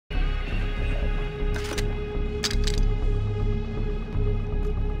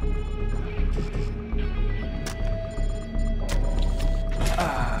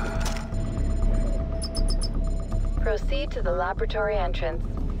Proceed to the laboratory entrance.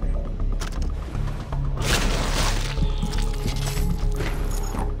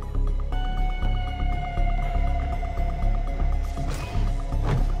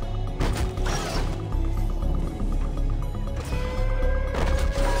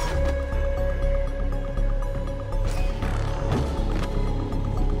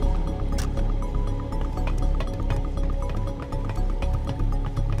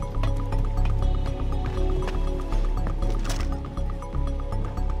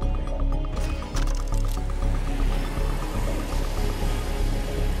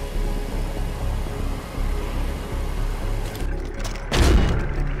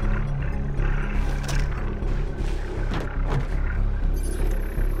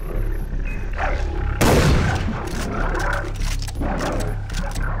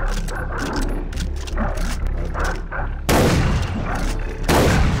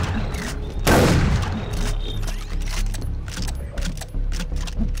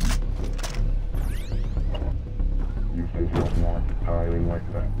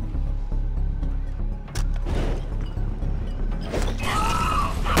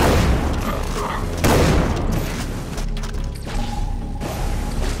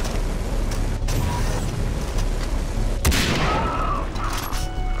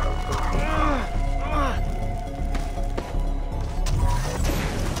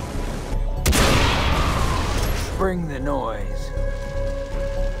 Bring the noise.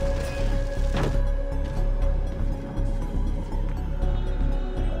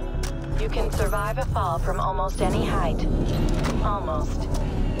 You can survive a fall from almost any height. Almost.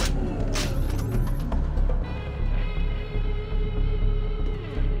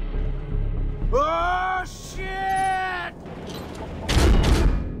 Oh, shit!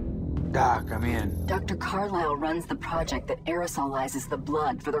 Doc, I'm in. Dr. Carlisle runs the project that aerosolizes the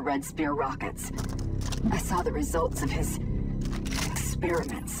blood for the Red Spear rockets. I saw the results of his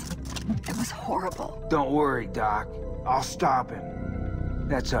experiments. It was horrible. Don't worry, Doc. I'll stop him.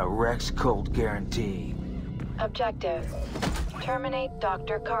 That's a Rex Colt guarantee. Objective: terminate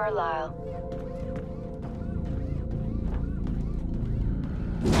Dr. Carlisle.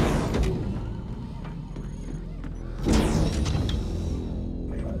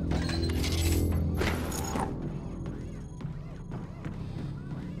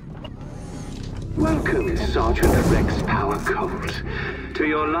 Welcome, Sergeant Rex Power Colt, to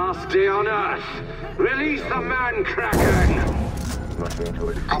your last day on Earth. Release the Man Kraken!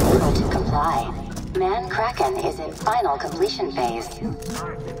 Unable to comply. Man Kraken is in final completion phase.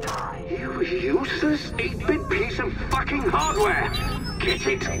 You useless 8-bit piece of fucking hardware! Get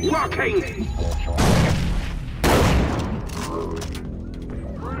it working!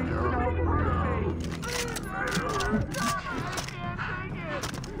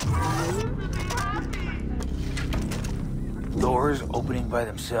 Doors opening by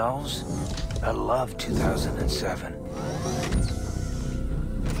themselves? I love 2007.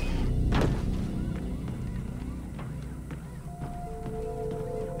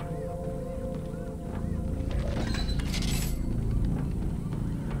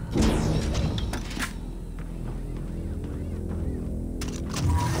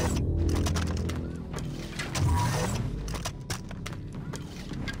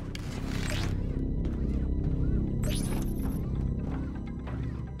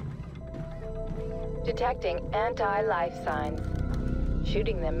 Detecting anti-life signs.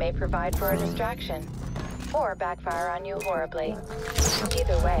 Shooting them may provide for a distraction, or backfire on you horribly.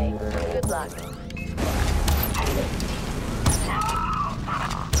 Either way, good luck.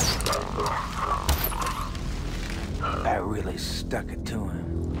 I really stuck it to him.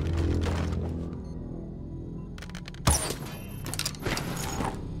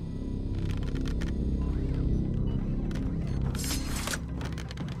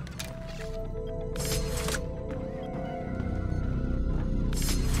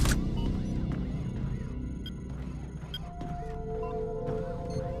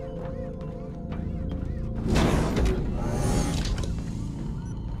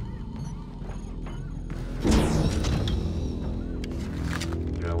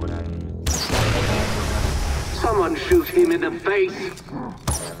 Someone shoot him in the face!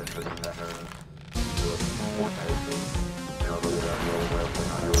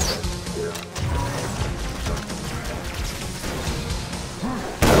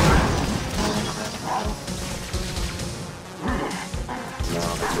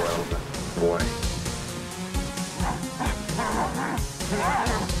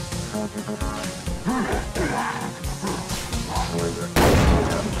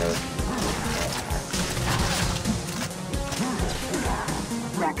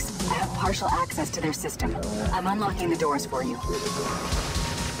 Rex, I have partial access to their system. I'm unlocking the doors for you.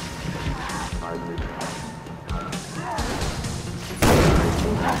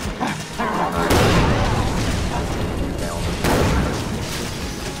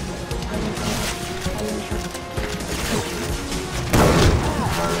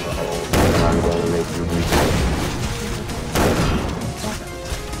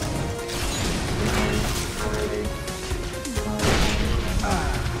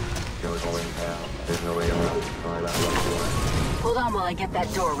 Hold on while I get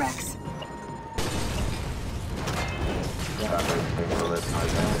that door, Rex.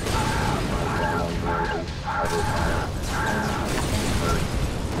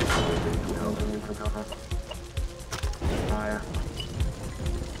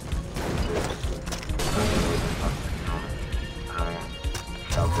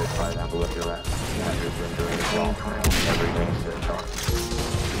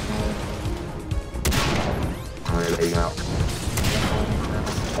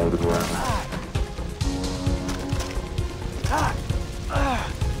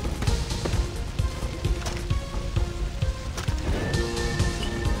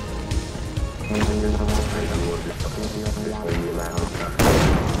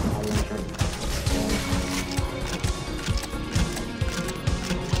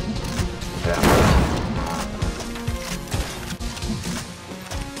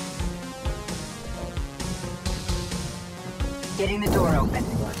 Getting the door open.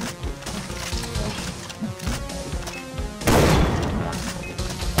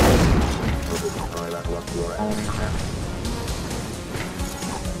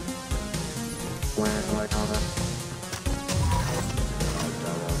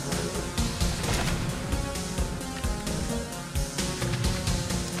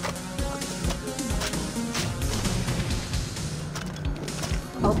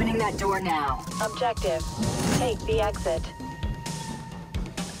 Opening that door now. Objective. Take the exit.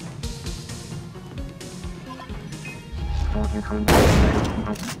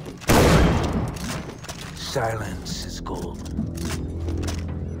 Silence is gold.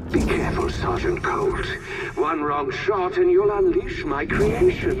 Be careful, Sergeant Colt. One wrong shot and you'll unleash my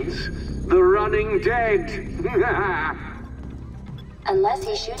creations. The Running Dead. Unless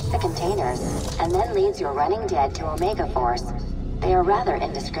he shoots the containers, and then leads your Running Dead to Omega Force, they are rather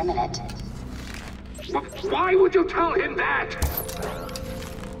indiscriminate. Why would you tell him that?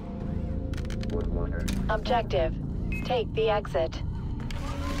 Objective. Take the exit.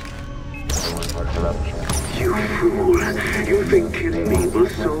 You fool. You think killing me will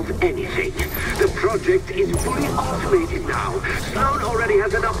solve anything. The project is fully automated now. Sloan already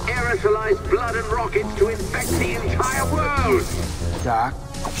has enough aerosolized blood and rockets to infect the entire world. Doc,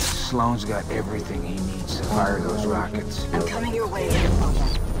 Sloan's got everything he needs to fire those rockets. I'm coming your way,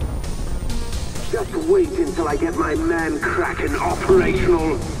 Father. Just wait until I get my man Kraken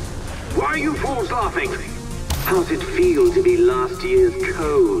operational. Why are you fools laughing? How's it feel to be last year's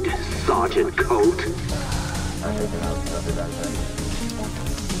code, Sergeant Colt?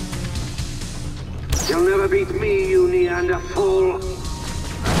 You'll never beat me, you Neanderthal.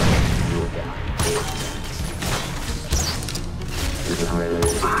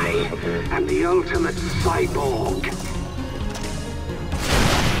 I am the ultimate cyborg.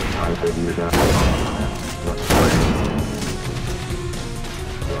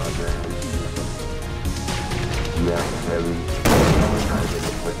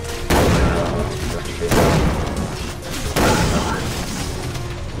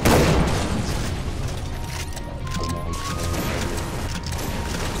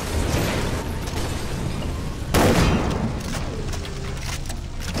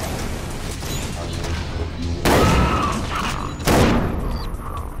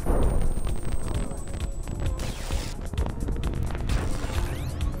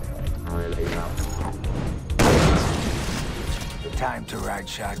 Time to ride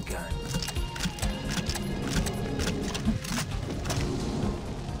shotgun.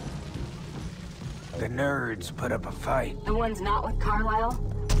 The nerds put up a fight. The ones not with Carlisle?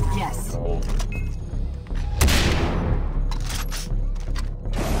 Yes.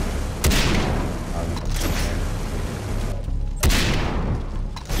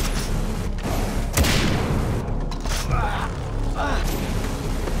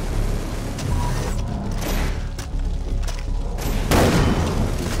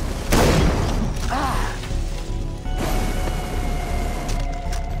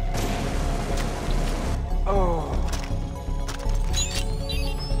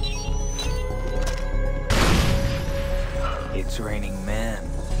 It's raining men.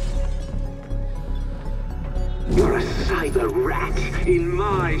 You're a cyber rat in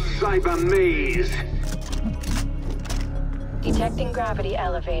my cyber maze. Detecting gravity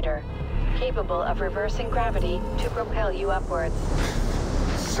elevator. Capable of reversing gravity to propel you upwards.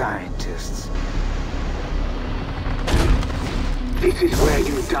 Scientists. This is where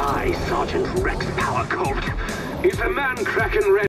you die, Sergeant Rex Powercolt. Is the man Kraken ready?